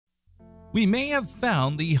We may have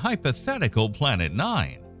found the hypothetical Planet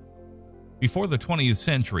 9. Before the 20th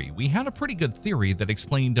century, we had a pretty good theory that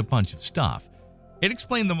explained a bunch of stuff. It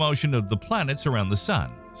explained the motion of the planets around the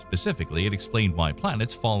Sun. Specifically, it explained why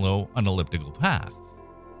planets follow an elliptical path.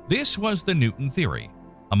 This was the Newton theory.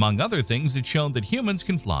 Among other things, it showed that humans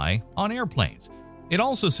can fly on airplanes. It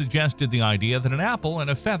also suggested the idea that an apple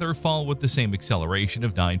and a feather fall with the same acceleration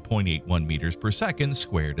of 9.81 meters per second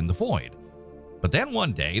squared in the void. But then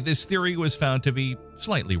one day, this theory was found to be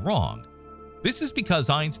slightly wrong. This is because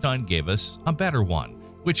Einstein gave us a better one,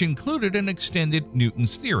 which included and extended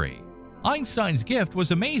Newton's theory. Einstein's gift was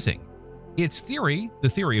amazing. Its theory, the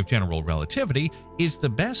theory of general relativity, is the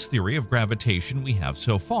best theory of gravitation we have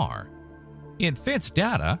so far. It fits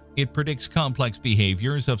data, it predicts complex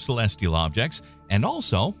behaviors of celestial objects, and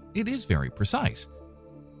also, it is very precise.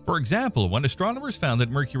 For example, when astronomers found that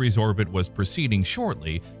Mercury's orbit was proceeding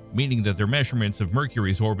shortly, meaning that their measurements of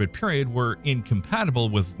Mercury's orbit period were incompatible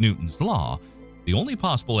with Newton's law, the only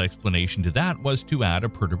possible explanation to that was to add a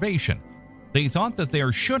perturbation. They thought that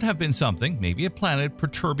there should have been something, maybe a planet,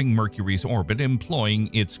 perturbing Mercury's orbit,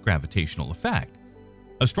 employing its gravitational effect.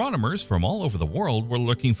 Astronomers from all over the world were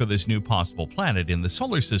looking for this new possible planet in the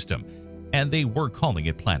solar system, and they were calling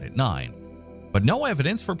it Planet 9. But no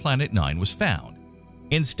evidence for Planet 9 was found.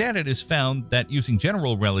 Instead, it is found that using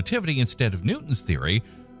general relativity instead of Newton's theory,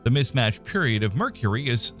 the mismatched period of Mercury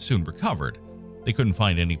is soon recovered. They couldn't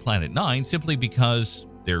find any Planet 9 simply because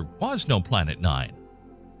there was no Planet 9.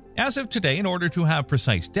 As of today, in order to have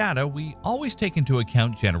precise data, we always take into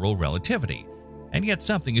account general relativity, and yet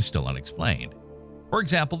something is still unexplained. For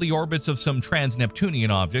example, the orbits of some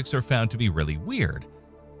trans-Neptunian objects are found to be really weird.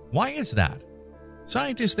 Why is that?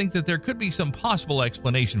 Scientists think that there could be some possible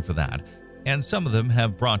explanation for that, and some of them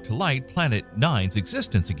have brought to light Planet 9's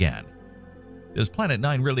existence again. Does Planet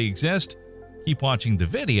 9 really exist? Keep watching the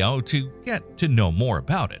video to get to know more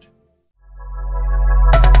about it.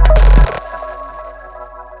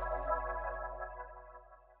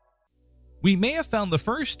 We may have found the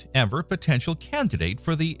first ever potential candidate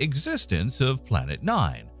for the existence of Planet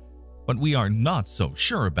 9, but we are not so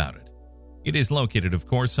sure about it. It is located, of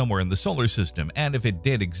course, somewhere in the solar system, and if it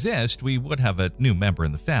did exist, we would have a new member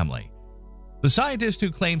in the family. The scientist who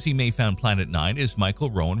claims he may have found Planet 9 is Michael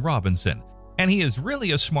Rowan Robinson, and he is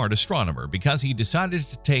really a smart astronomer because he decided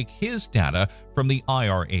to take his data from the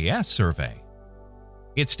IRAS survey.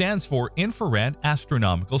 It stands for Infrared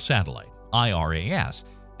Astronomical Satellite, IRAS,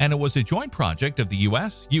 and it was a joint project of the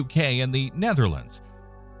US, UK, and the Netherlands.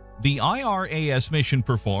 The IRAS mission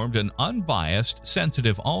performed an unbiased,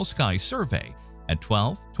 sensitive all-sky survey at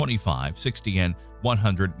 12, 25, 60, and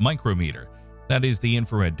 100 micrometer. That is the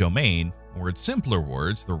infrared domain, or in simpler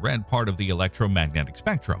words, the red part of the electromagnetic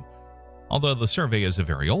spectrum. Although the survey is a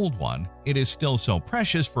very old one, it is still so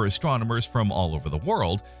precious for astronomers from all over the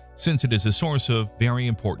world, since it is a source of very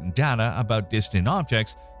important data about distant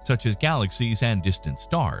objects such as galaxies and distant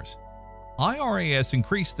stars. IRAS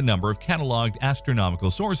increased the number of cataloged astronomical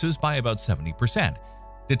sources by about 70%,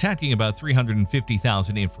 detecting about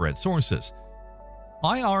 350,000 infrared sources.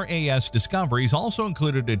 IRAS discoveries also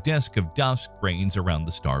included a disk of dust grains around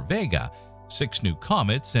the star Vega, 6 new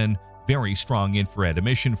comets, and very strong infrared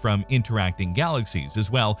emission from interacting galaxies, as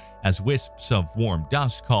well as wisps of warm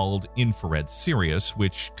dust called infrared Sirius,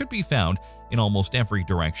 which could be found in almost every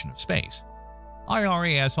direction of space.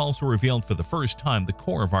 IRAS also revealed for the first time the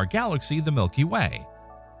core of our galaxy, the Milky Way.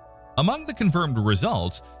 Among the confirmed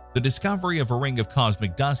results, the discovery of a ring of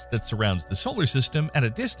cosmic dust that surrounds the solar system at a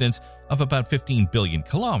distance of about 15 billion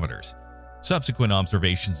kilometers. Subsequent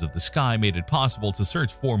observations of the sky made it possible to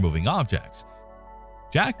search for moving objects.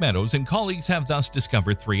 Jack Meadows and colleagues have thus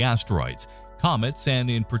discovered 3 asteroids, comets, and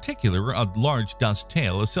in particular a large dust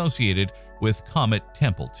tail associated with Comet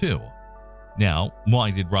Tempel 2. Now,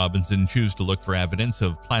 why did Robinson choose to look for evidence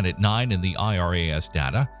of Planet 9 in the IRAS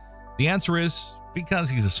data? The answer is because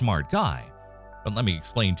he's a smart guy. But let me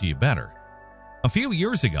explain to you better. A few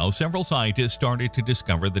years ago, several scientists started to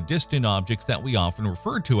discover the distant objects that we often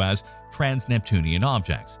refer to as trans-Neptunian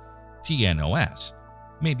objects, TNOS.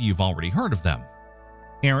 Maybe you've already heard of them.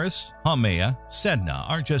 Eris, Haumea, Sedna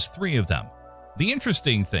are just 3 of them. The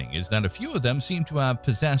interesting thing is that a few of them seem to have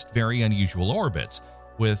possessed very unusual orbits,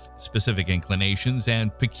 with specific inclinations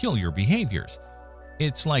and peculiar behaviors.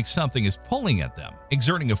 It's like something is pulling at them,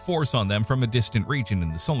 exerting a force on them from a distant region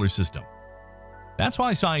in the solar system. That's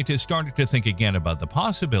why scientists started to think again about the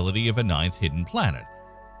possibility of a 9th hidden planet,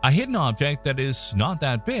 a hidden object that is not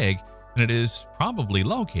that big, and it is probably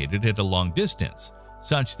located at a long distance,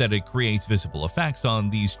 such that it creates visible effects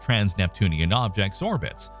on these trans-Neptunian objects'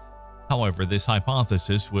 orbits. However, this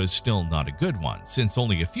hypothesis was still not a good one, since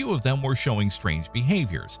only a few of them were showing strange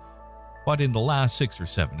behaviors. But in the last 6 or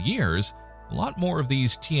 7 years, a lot more of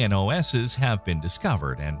these TNOSs have been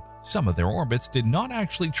discovered, and some of their orbits did not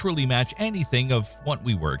actually truly match anything of what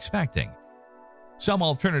we were expecting. Some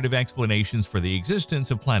alternative explanations for the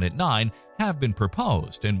existence of Planet 9 have been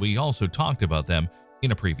proposed, and we also talked about them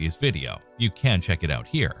in a previous video. You can check it out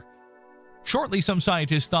here. Shortly, some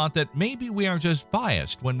scientists thought that maybe we are just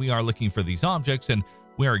biased when we are looking for these objects and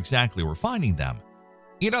where exactly we're finding them.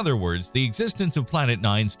 In other words, the existence of Planet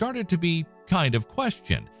 9 started to be kind of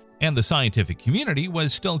questioned, and the scientific community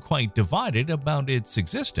was still quite divided about its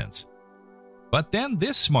existence. But then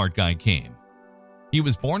this smart guy came. He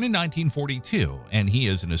was born in 1942, and he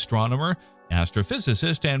is an astronomer,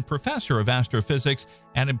 astrophysicist, and professor of astrophysics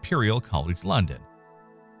at Imperial College London.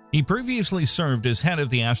 He previously served as head of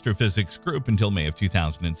the astrophysics group until May of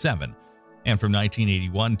 2007, and from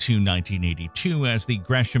 1981 to 1982 as the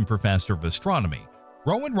Gresham Professor of Astronomy.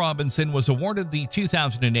 Rowan Robinson was awarded the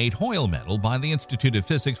 2008 Hoyle Medal by the Institute of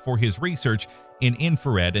Physics for his research in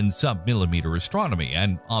infrared and sub-millimeter astronomy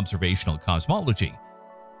and observational cosmology.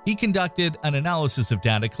 He conducted an analysis of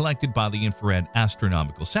data collected by the Infrared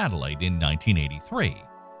Astronomical Satellite in 1983.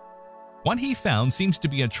 What he found seems to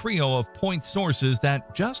be a trio of point sources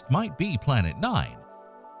that just might be Planet 9.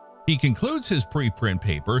 He concludes his preprint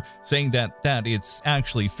paper saying that it's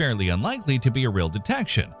actually fairly unlikely to be a real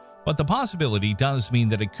detection, but the possibility does mean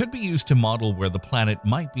that it could be used to model where the planet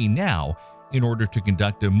might be now in order to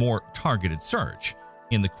conduct a more targeted search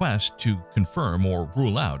in the quest to confirm or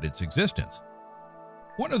rule out its existence.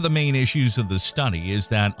 One of the main issues of the study is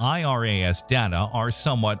that IRAS data are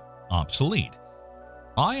somewhat obsolete.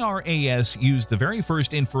 IRAS used the very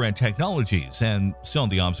first infrared technologies, and so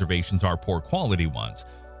the observations are poor quality ones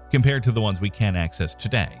compared to the ones we can access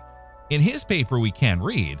today. In his paper we can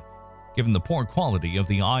read, given the poor quality of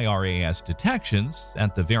the IRAS detections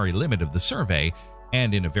at the very limit of the survey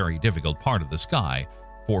and in a very difficult part of the sky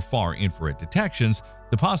for far infrared detections,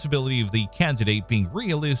 the possibility of the candidate being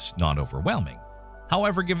real is not overwhelming.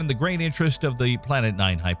 However, given the great interest of the Planet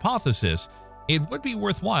 9 hypothesis, it would be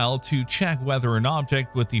worthwhile to check whether an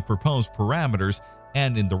object with the proposed parameters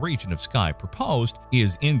and in the region of sky proposed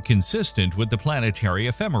is inconsistent with the planetary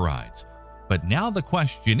ephemerides. But now the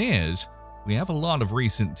question is, we have a lot of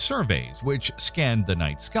recent surveys which scanned the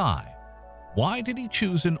night sky. Why did he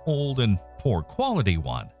choose an old and poor quality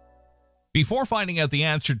one? Before finding out the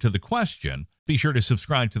answer to the question, be sure to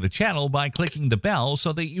subscribe to the channel by clicking the bell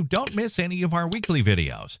so that you don't miss any of our weekly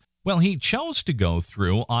videos. Well, he chose to go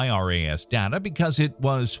through IRAS data because it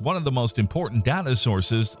was one of the most important data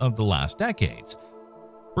sources of the last decades.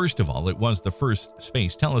 First of all, it was the first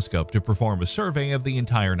space telescope to perform a survey of the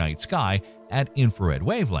entire night sky at infrared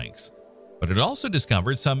wavelengths. But it also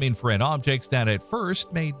discovered some infrared objects that at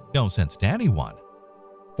first made no sense to anyone.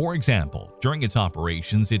 For example, during its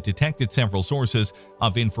operations, it detected several sources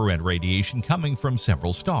of infrared radiation coming from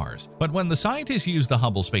several stars. But when the scientists used the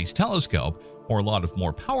Hubble Space Telescope, or a lot of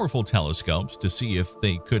more powerful telescopes, to see if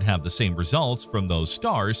they could have the same results from those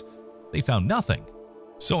stars, they found nothing.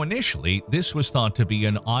 So initially, this was thought to be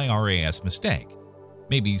an IRAS mistake.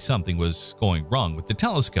 Maybe something was going wrong with the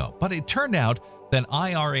telescope, but it turned out that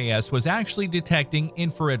IRAS was actually detecting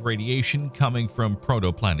infrared radiation coming from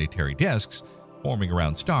protoplanetary disks forming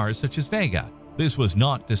around stars such as Vega. This was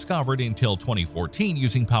not discovered until 2014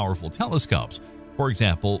 using powerful telescopes, for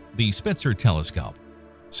example, the Spitzer telescope.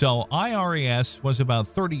 So IRAS was about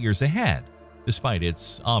 30 years ahead, despite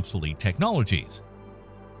its obsolete technologies.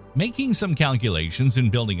 Making some calculations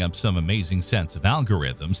and building up some amazing sets of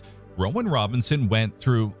algorithms, Rowan Robinson went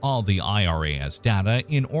through all the IRAS data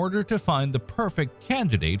in order to find the perfect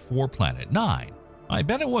candidate for Planet 9. I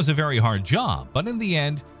bet it was a very hard job, but in the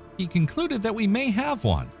end, he concluded that we may have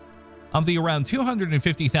one. Of the around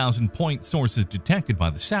 250,000 point sources detected by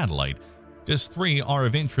the satellite, just 3 are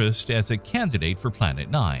of interest as a candidate for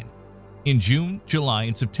Planet 9. In June, July,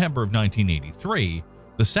 and September of 1983,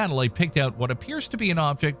 the satellite picked out what appears to be an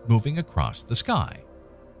object moving across the sky.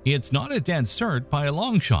 It's not a dense CERT by a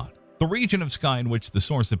long shot. The region of sky in which the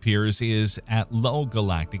source appears is at low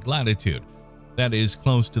galactic latitude, that is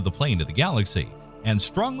close to the plane of the galaxy, and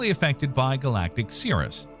strongly affected by galactic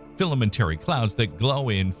cirrus, filamentary clouds that glow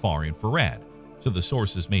in far infrared, so the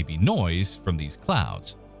sources may be noise from these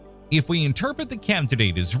clouds. If we interpret the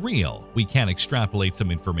candidate as real, we can extrapolate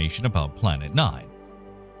some information about Planet 9.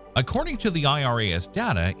 According to the IRAS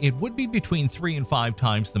data, it would be between 3 and 5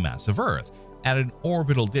 times the mass of Earth, at an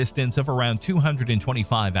orbital distance of around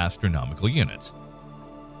 225 astronomical units.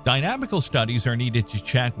 Dynamical studies are needed to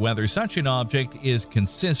check whether such an object is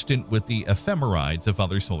consistent with the ephemerides of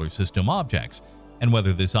other solar system objects, and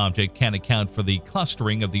whether this object can account for the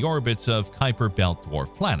clustering of the orbits of Kuiper Belt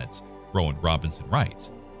dwarf planets, Rowan Robinson writes.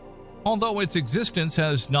 Although its existence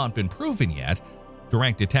has not been proven yet,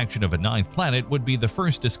 direct detection of a ninth planet would be the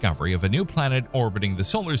first discovery of a new planet orbiting the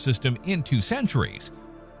solar system in 2 centuries,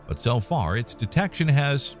 but so far its detection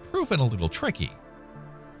has proven a little tricky.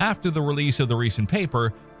 After the release of the recent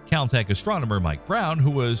paper, Caltech astronomer Mike Brown, who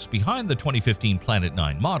was behind the 2015 Planet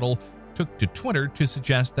 9 model, took to Twitter to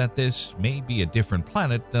suggest that this may be a different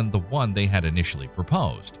planet than the one they had initially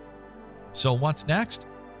proposed. So what's next?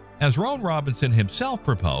 As Rowan Robinson himself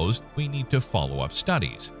proposed, we need to follow up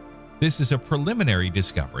studies. This is a preliminary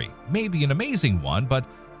discovery, maybe an amazing one, but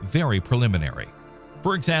very preliminary.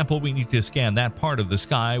 For example, we need to scan that part of the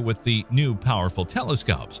sky with the new powerful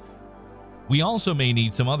telescopes. We also may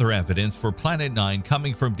need some other evidence for Planet 9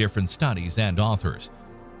 coming from different studies and authors.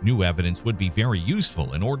 New evidence would be very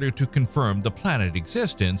useful in order to confirm the planet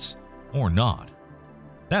existence or not.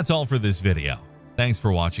 That's all for this video. Thanks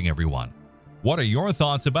for watching, everyone. What are your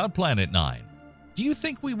thoughts about Planet 9? Do you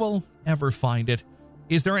think we will ever find it?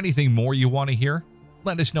 Is there anything more you want to hear?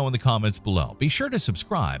 Let us know in the comments below. Be sure to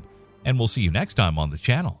subscribe, and we'll see you next time on the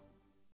channel.